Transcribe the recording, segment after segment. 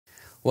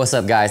What's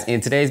up guys?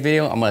 In today's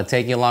video, I'm gonna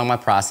take you along my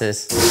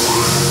process.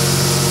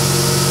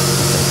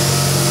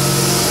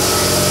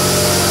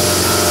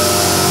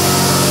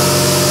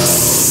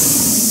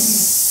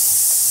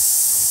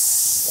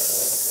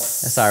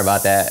 Sorry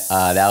about that.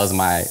 That was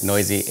my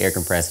noisy air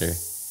compressor.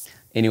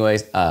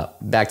 Anyways,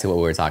 back to what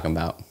we were talking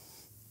about.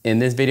 In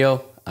this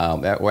video,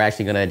 we're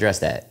actually gonna address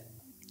that.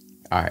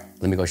 All right,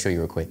 let me go show you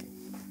real quick.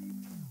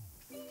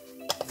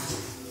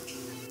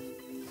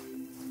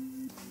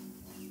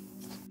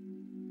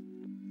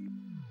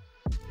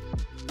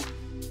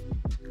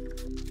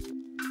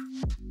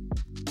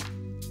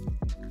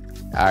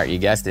 All right, you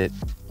guessed it.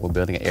 We're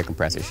building an air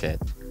compressor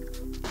shed.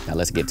 Now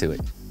let's get to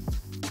it.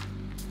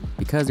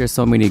 Because there's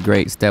so many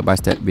great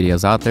step-by-step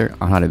videos out there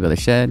on how to build a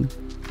shed,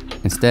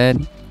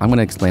 instead, I'm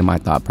gonna explain my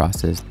thought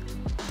process,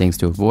 things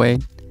to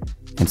avoid,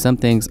 and some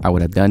things I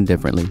would have done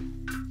differently.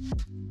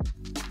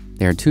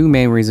 There are two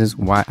main reasons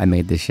why I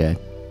made this shed.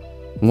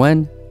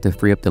 One, to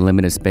free up the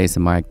limited space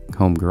in my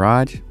home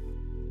garage.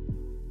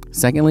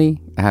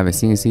 Secondly, I have a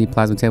CNC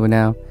plasma table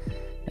now,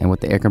 and with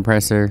the air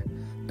compressor,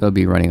 it'll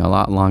be running a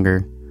lot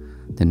longer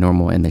than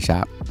normal in the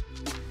shop.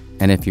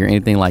 And if you're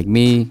anything like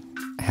me,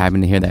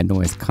 having to hear that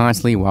noise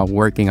constantly while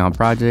working on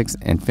projects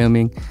and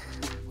filming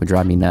would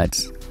drive me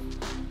nuts.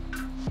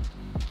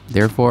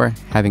 Therefore,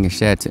 having a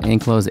shed to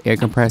enclose the air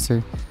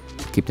compressor,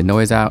 keep the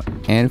noise out,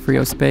 and free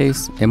up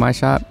space in my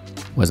shop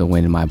was a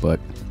win in my book.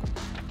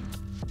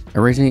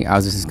 Originally, I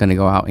was just gonna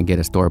go out and get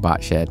a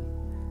store-bought shed.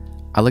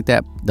 I looked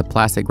at the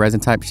plastic resin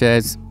type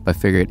sheds, but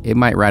figured it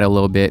might rattle a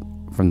little bit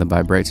from the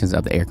vibrations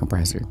of the air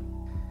compressor.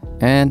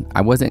 And I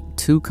wasn't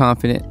too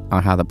confident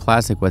on how the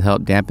plastic would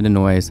help dampen the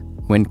noise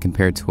when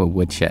compared to a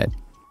wood shed.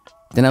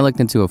 Then I looked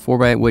into a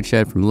 4x8 wood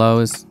shed from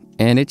Lowe's,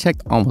 and it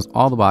checked almost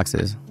all the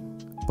boxes.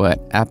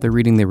 But after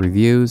reading the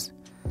reviews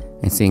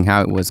and seeing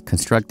how it was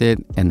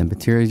constructed and the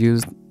materials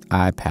used,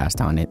 I passed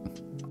on it.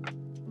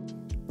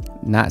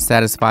 Not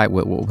satisfied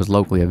with what was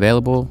locally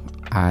available,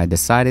 I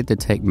decided to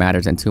take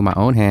matters into my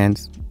own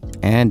hands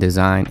and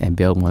design and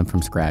build one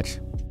from scratch.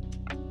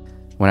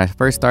 When I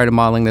first started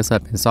modeling this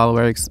up in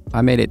SolidWorks,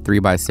 I made it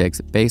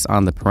 3x6 based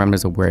on the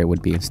parameters of where it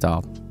would be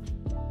installed.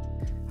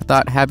 I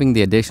thought having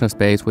the additional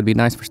space would be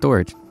nice for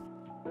storage.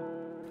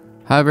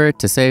 However,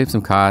 to save some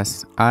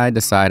costs, I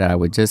decided I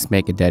would just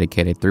make a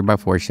dedicated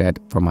 3x4 shed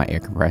for my air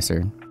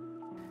compressor.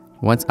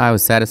 Once I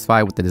was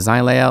satisfied with the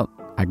design layout,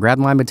 I grabbed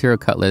my material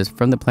cut list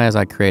from the plans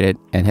I created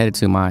and headed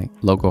to my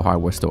local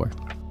hardware store.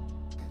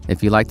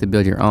 If you'd like to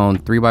build your own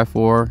 3x4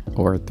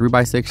 or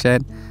 3x6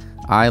 shed,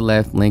 I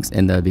left links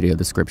in the video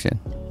description.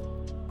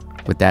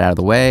 With that out of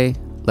the way,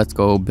 let's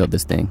go build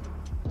this thing.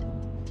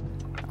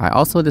 I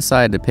also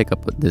decided to pick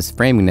up this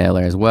framing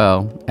nailer as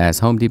well, as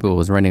Home Depot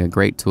was running a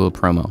great tool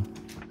promo.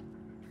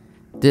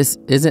 This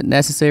isn't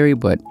necessary,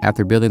 but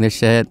after building this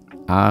shed,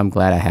 I'm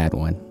glad I had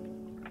one.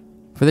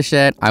 For the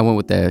shed, I went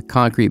with the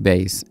concrete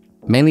base,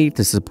 mainly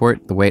to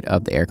support the weight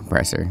of the air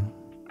compressor.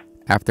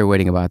 After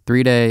waiting about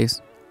 3 days,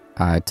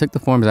 I took the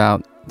forms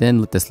out, then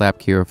let the slab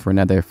cure for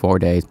another 4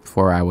 days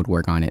before I would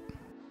work on it.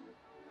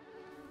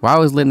 While I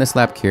was letting the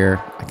slab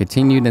cure, I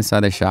continued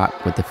inside the shop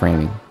with the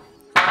framing.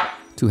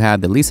 To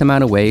have the least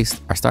amount of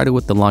waste, I started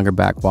with the longer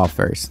back wall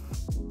first.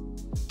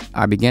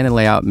 I began to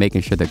lay out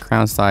making sure the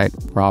crown side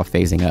were all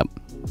facing up.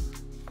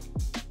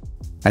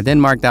 I then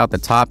marked out the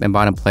top and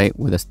bottom plate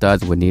where the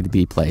studs would need to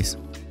be placed.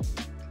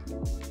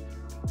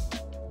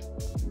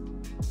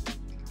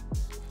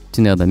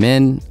 To nail them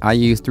in, I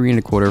used 3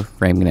 1/4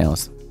 framing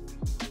nails.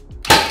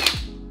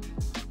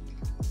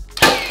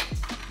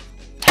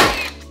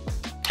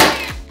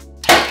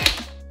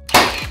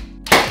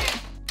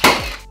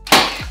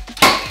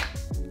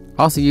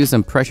 Also used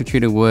some pressure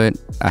treated wood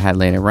I had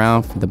laying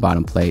around for the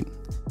bottom plate.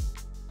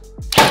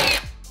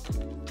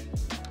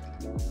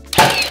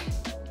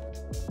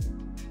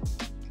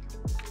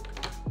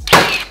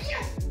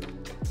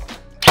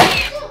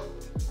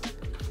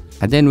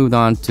 I then moved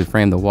on to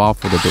frame the wall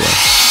for the door.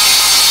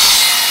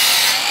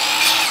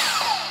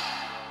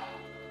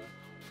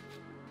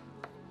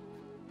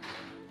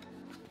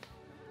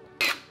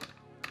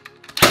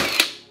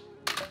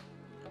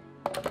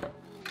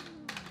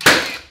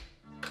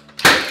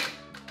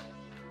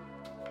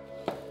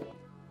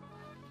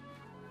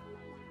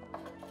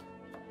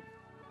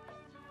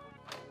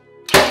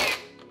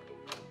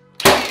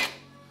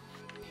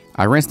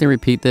 I rinsed and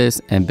repeat this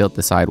and built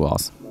the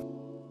sidewalls.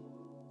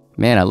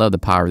 Man, I love the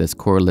power of this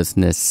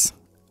cordlessness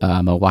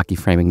Milwaukee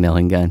framing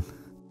nailing gun.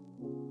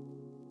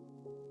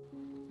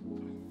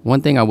 One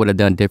thing I would have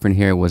done different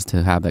here was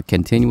to have a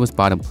continuous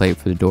bottom plate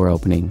for the door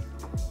opening.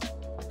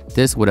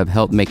 This would have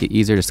helped make it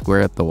easier to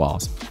square up the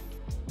walls.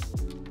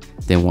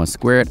 Then once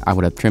squared, I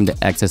would have trimmed the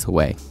excess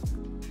away.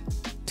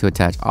 To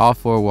attach all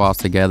 4 walls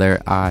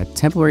together, I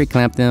temporarily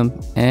clamped them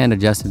and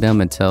adjusted them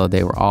until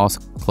they were all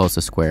close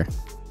to square.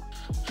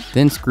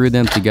 Then screwed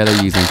them together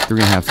using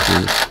 3 1/2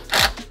 screws.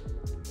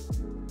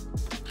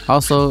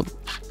 Also,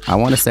 I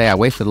want to say I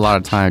wasted a lot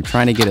of time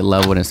trying to get it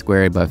leveled and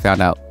squared, but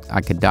found out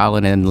I could dial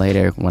it in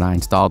later when I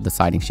installed the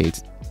siding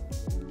sheets.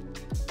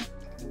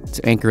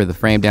 To anchor the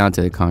frame down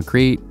to the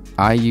concrete,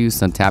 I used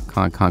some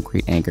Tapcon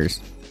concrete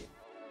anchors.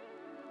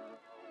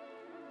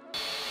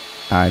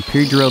 I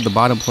pre-drilled the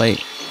bottom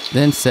plate,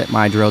 then set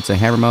my drill to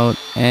hammer mode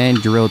and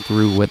drilled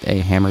through with a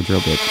hammer drill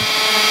bit.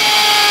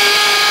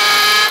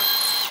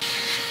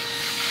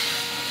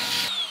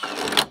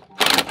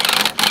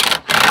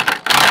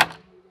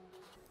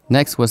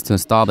 Next was to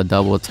install the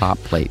double top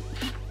plate.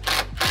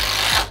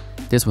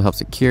 This will help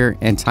secure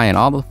and tie in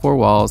all the 4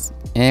 walls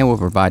and will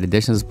provide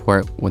additional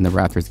support when the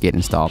rafters get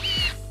installed.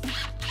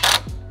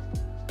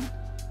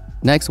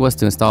 Next was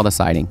to install the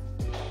siding.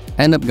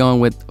 I ended up going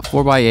with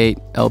 4x8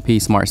 LP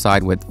Smart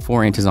Side with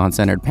 4 inches on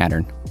centered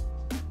pattern.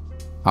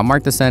 I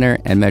marked the center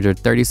and measured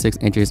 36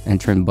 inches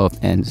and trimmed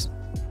both ends.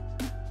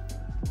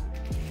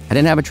 I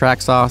didn't have a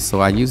track saw,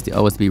 so I used the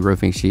OSB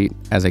roofing sheet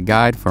as a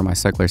guide for my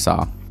circular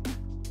saw.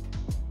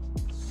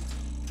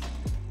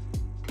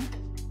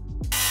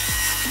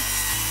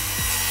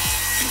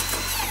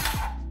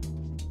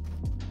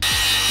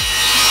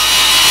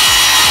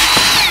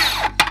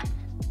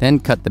 Then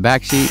cut the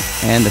back sheet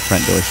and the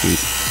front door sheet.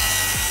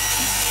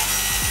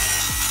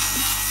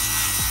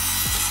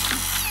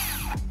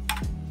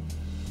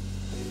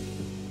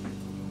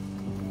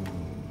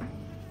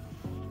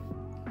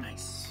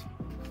 Nice.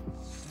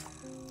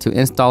 To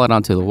install it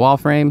onto the wall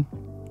frame,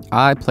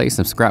 I placed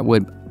some scrap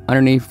wood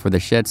underneath for the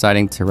shed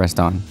siding to rest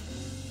on.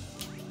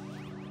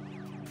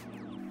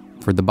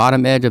 For the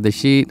bottom edge of the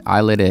sheet, I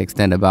let it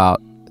extend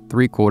about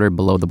 3/4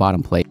 below the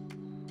bottom plate.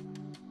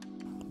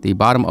 The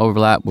bottom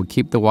overlap will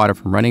keep the water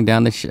from running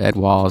down the shed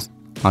walls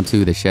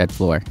onto the shed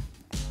floor.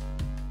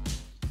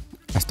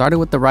 I started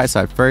with the right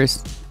side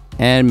first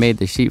and made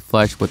the sheet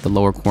flush with the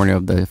lower corner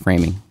of the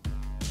framing.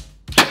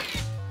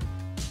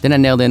 Then I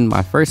nailed in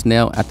my first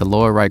nail at the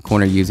lower right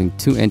corner using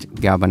 2-inch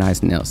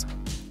galvanized nails.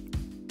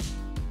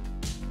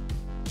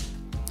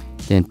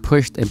 Then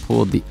pushed and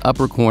pulled the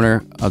upper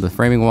corner of the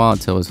framing wall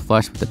until it was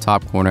flush with the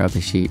top corner of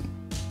the sheet.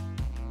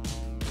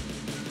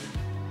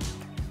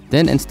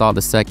 Then install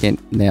the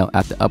second nail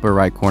at the upper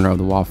right corner of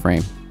the wall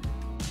frame.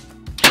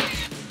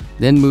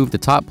 Then move the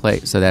top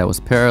plate so that it was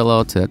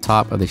parallel to the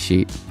top of the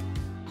sheet.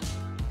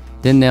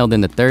 Then nailed in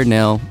the third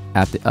nail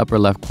at the upper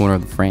left corner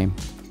of the frame.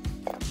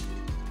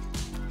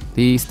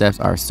 These steps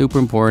are super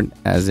important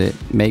as it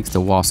makes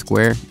the wall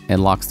square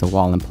and locks the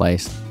wall in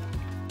place.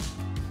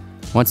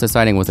 Once the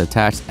siding was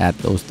attached at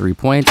those 3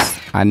 points,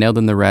 I nailed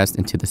in the rest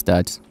into the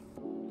studs.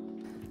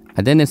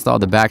 I then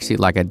installed the back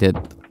sheet like I did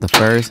the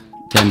first,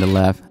 then the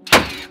left.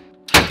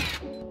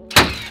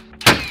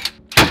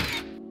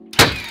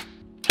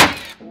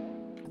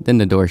 Then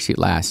the door sheet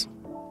last.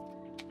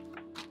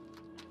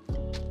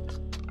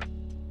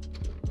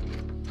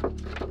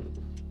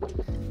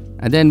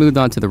 I then moved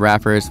on to the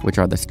rafters, which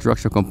are the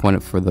structural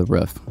component for the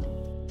roof.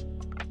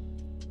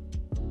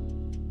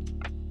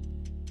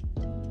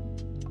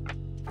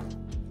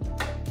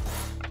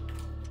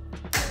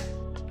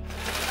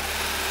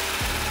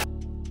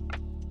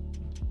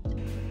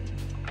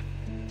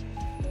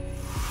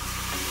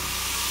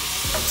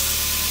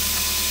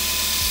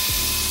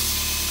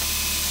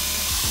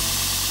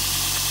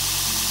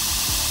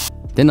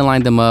 Then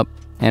align them up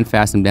and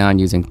fasten them down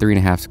using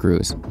 3.5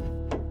 screws.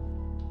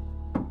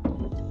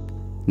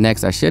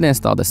 Next, I should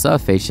install the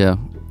sub fascia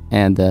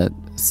and the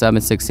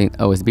 7/16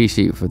 OSB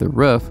sheet for the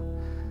roof,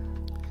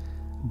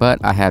 but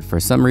I had for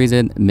some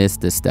reason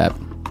missed this step.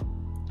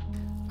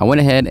 I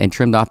went ahead and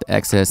trimmed off the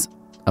excess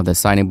of the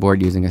siding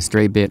board using a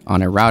straight bit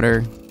on a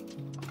router.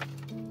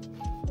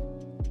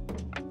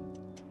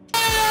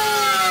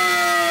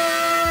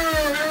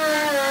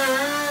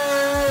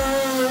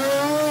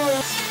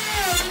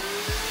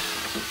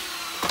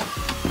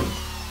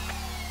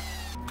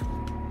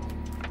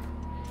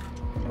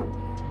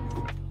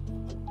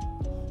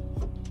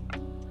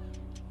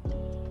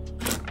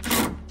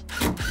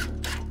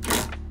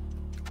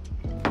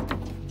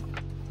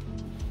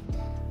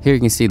 Here you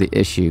can see the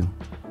issue,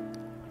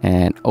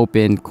 an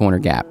open corner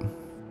gap.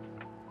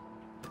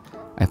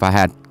 If I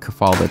had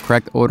followed the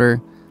correct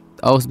order,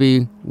 the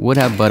OSB would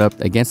have butt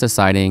up against the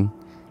siding,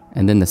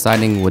 and then the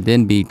siding would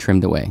then be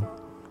trimmed away.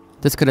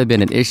 This could have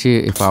been an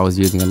issue if I was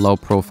using a low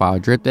profile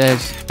drip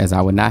edge, as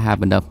I would not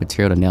have enough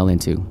material to nail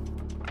into.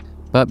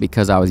 But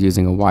because I was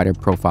using a wider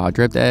profile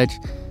drip edge,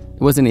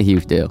 it wasn't a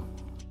huge deal.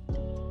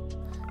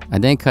 I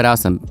then cut out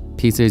some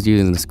pieces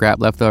using the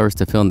scrap leftovers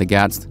to fill in the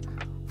gaps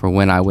for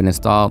when I would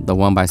install the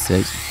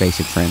 1x6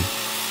 fascia trim.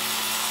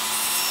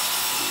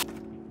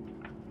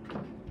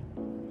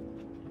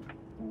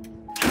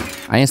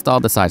 I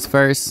installed the sides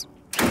first,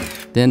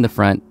 then the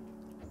front,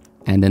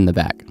 and then the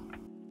back.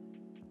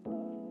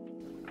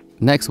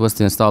 Next was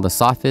to install the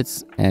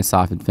soffits and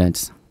Soffit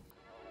Vents.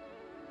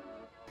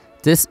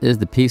 This is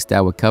the piece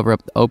that would cover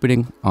up the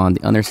opening on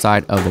the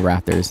underside of the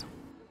rafters.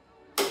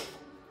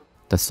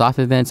 The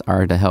Soffit Vents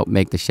are to help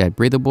make the shed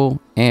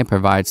breathable and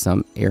provide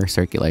some air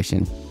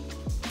circulation.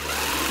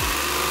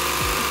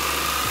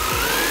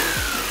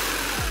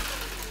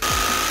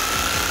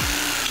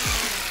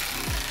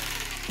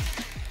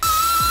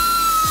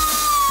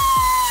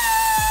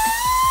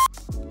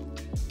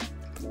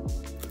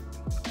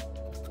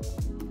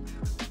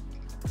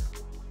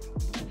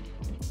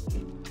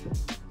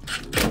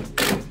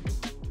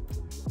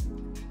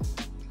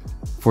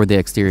 For the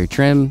exterior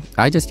trim,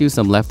 I just used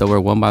some leftover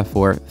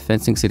 1x4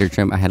 fencing cedar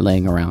trim I had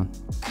laying around.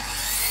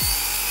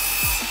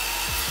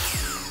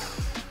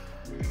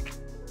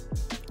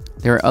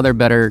 There are other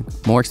better,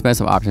 more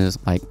expensive options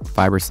like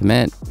fiber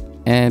cement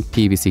and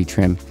PVC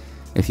trim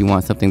if you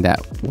want something that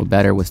will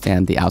better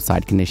withstand the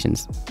outside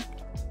conditions.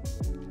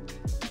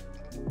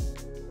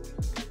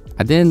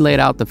 I then laid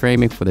out the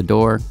framing for the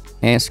door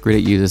and screwed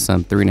it using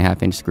some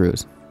 3.5-inch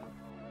screws.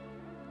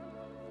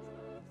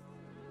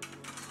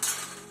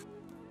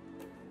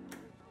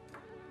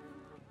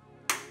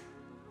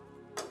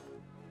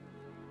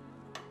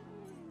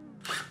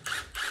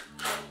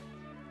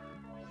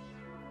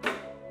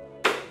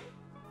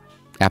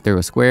 After it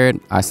was squared,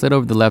 I slid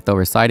over the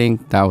leftover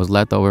siding that was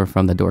left over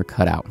from the door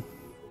cutout.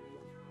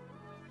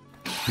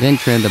 Then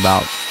trimmed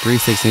about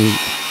 3/16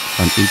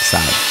 from each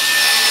side.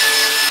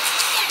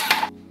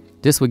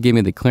 This would give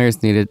me the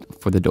clearance needed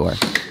for the door.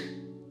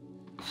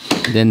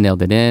 Then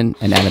nailed it in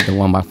and added the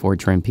 1x4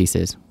 trim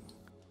pieces.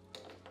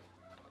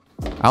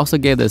 I also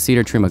gave the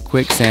cedar trim a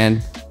quick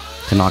sand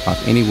to knock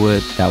off any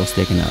wood that was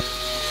sticking up.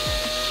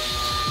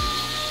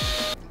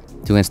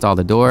 To install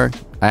the door,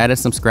 I added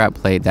some scrap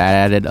plate that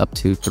added up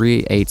to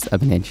 3/8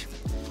 of an inch.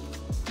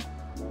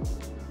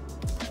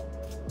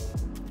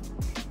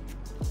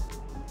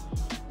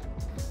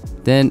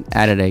 Then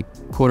added a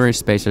 1/4-inch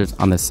spacers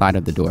on the side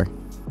of the door.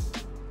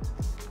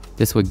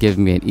 This would give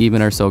me an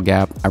even or so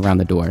gap around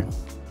the door.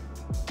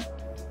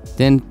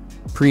 Then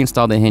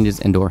pre-install the hinges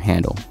and door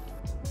handle.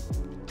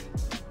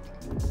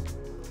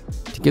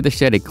 To give the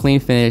shed a clean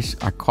finish,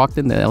 I caulked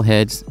the nail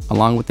heads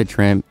along with the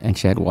trim and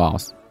shed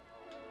walls.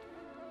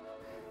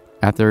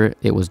 After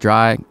it was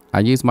dry,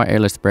 I used my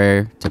airless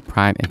sprayer to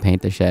prime and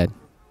paint the shed.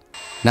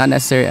 Not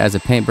necessary, as a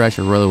paintbrush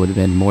or roller would have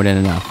been more than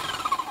enough.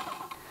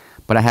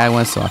 But I had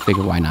one, so I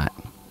figured why not.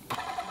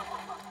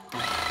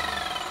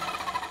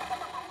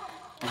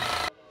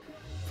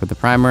 For the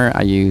primer,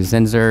 I used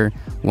Zenzer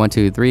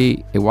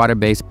 123, a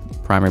water-based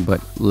primer,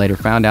 but later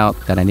found out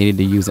that I needed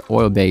to use an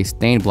oil-based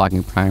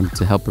stain-blocking primer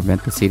to help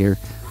prevent the cedar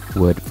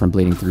wood from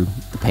bleeding through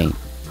the paint.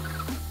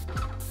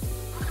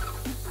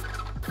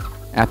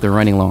 After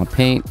running low on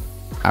paint,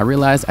 I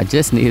realized I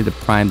just needed to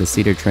prime the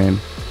cedar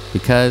trim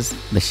because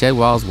the shed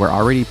walls were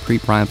already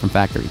pre-primed from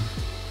factory.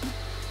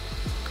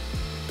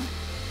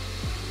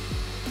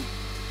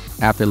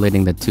 After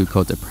letting the 2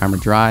 coats of primer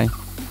dry,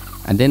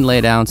 I then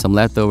laid down some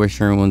leftover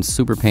Sherwin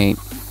Super Paint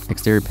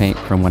exterior paint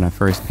from when I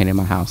first painted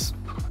my house.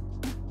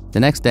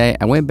 The next day,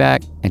 I went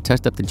back and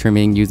touched up the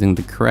trimming using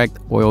the correct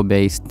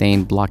oil-based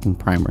stain blocking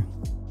primer.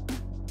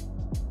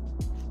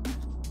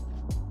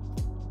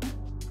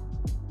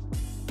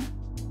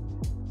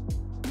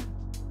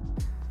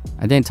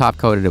 I then top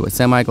coated it with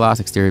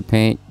semi-gloss exterior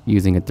paint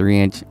using a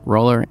 3-inch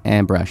roller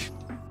and brush.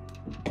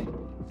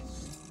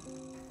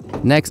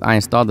 Next, I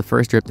installed the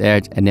first dripped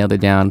edge and nailed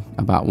it down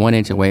about 1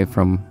 inch away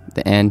from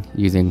the end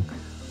using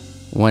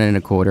 1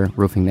 1/4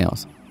 roofing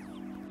nails.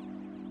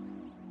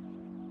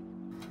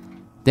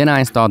 Then I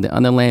installed the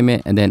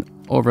underlayment and then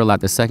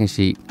overlapped the second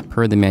sheet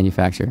per the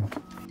manufacturer.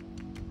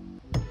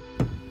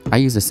 I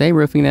use the same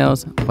roofing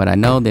nails, but I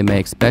know they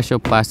make special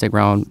plastic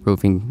round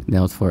roofing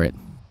nails for it.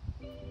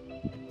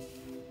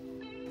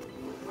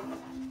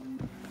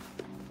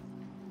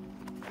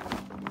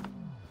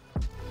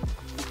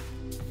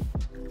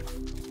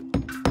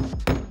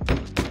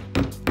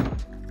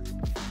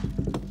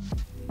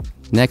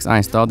 Next, I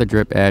installed the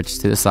drip edge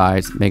to the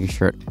sides, making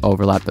sure it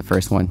overlapped the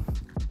first one.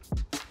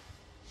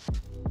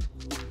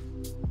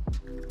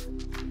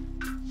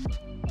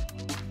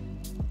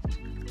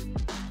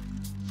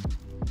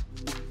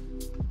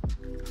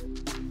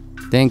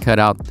 Then cut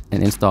out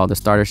and installed the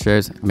starter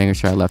strips, making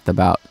sure I left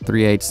about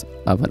 3/8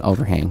 of an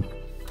overhang.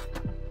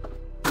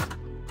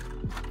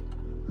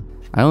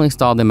 I only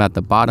installed them at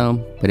the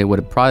bottom, but it would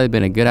have probably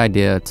been a good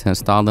idea to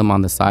install them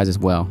on the sides as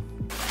well.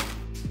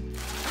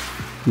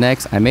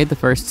 Next, I made the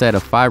first set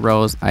of 5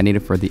 rows I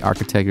needed for the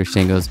architecture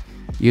shingles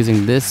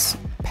using this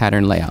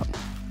pattern layout.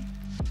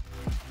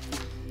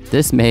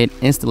 This made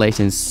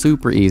installation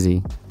super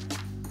easy.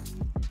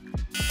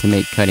 To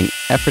make cutting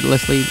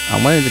effortlessly,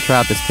 I wanted to try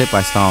out this tip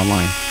I saw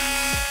online.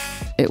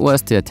 It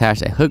was to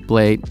attach a hook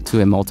blade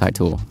to a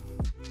multi-tool.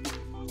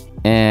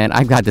 And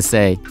I've got to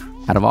say,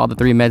 out of all the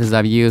 3 methods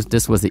I've used,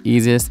 this was the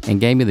easiest and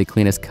gave me the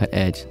cleanest cut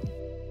edge.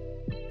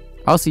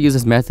 I also used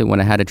this method when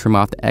I had to trim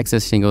off the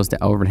excess shingles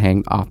that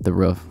overhang off the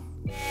roof.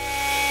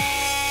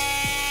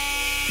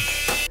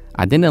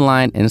 I then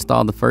aligned and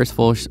installed the first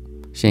full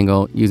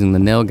shingle using the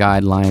nail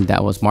guide line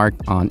that was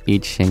marked on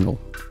each shingle.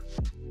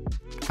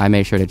 I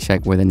made sure to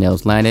check where the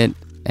nails landed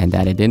and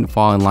that it didn't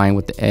fall in line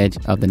with the edge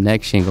of the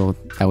next shingle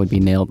that would be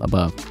nailed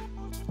above.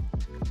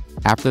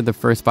 After the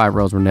first 5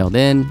 rows were nailed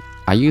in,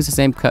 I used the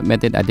same cut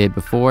method I did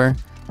before,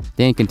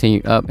 then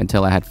continued up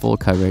until I had full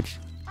coverage.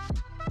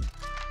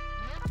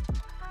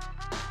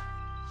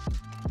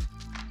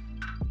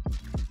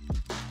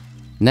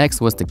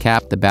 Next was to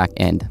cap the back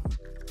end.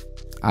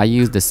 I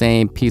used the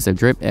same piece of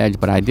drip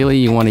edge, but ideally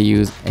you want to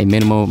use a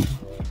minimum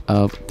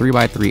of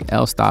 3x3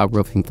 L-style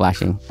roofing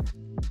flashing.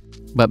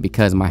 but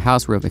because my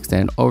house roof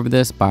extended over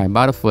this by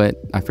about a foot,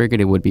 I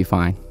figured it would be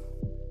fine.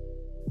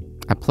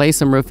 I placed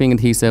some roofing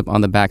adhesive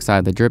on the back side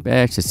of the drip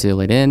edge to seal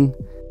it in,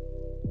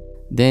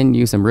 then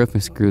used some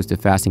roofing screws to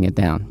fasten it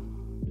down.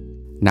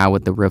 Now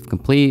with the roof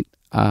complete,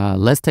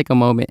 let's take a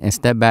moment and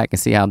step back and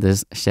see how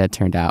this shed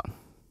turned out.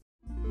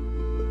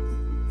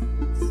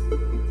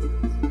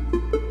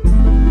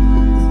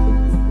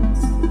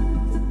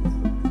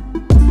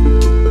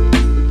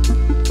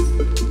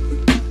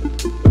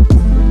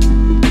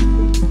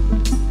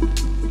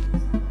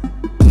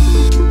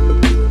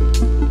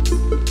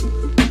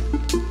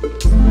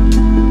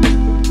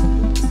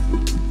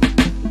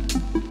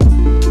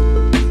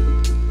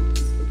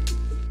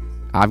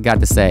 I've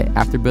got to say,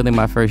 after building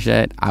my first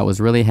shed, I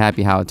was really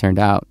happy how it turned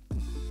out.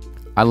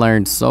 I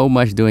learned so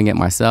much doing it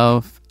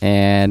myself,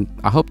 and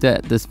I hope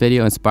that this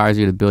video inspires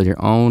you to build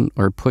your own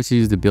or pushes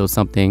you to build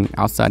something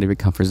outside of your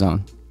comfort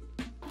zone.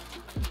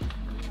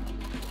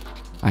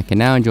 I can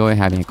now enjoy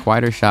having a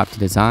quieter shop to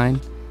design,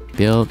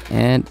 build,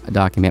 and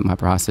document my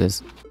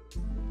process.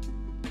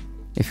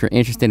 If you're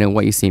interested in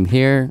what you see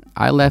here,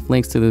 I left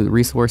links to the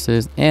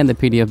resources and the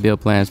PDF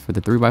build plans for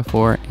the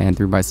 3x4 and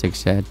 3x6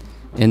 shed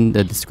in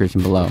the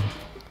description below.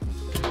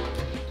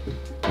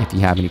 If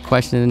you have any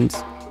questions,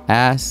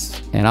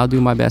 ask, and I'll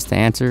do my best to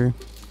answer.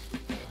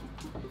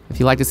 If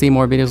you'd like to see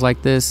more videos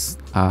like this,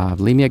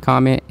 leave me a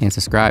comment and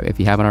subscribe if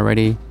you haven't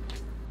already.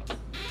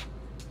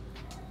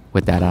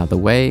 With that out of the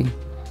way,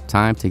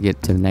 time to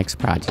get to the next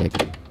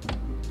project.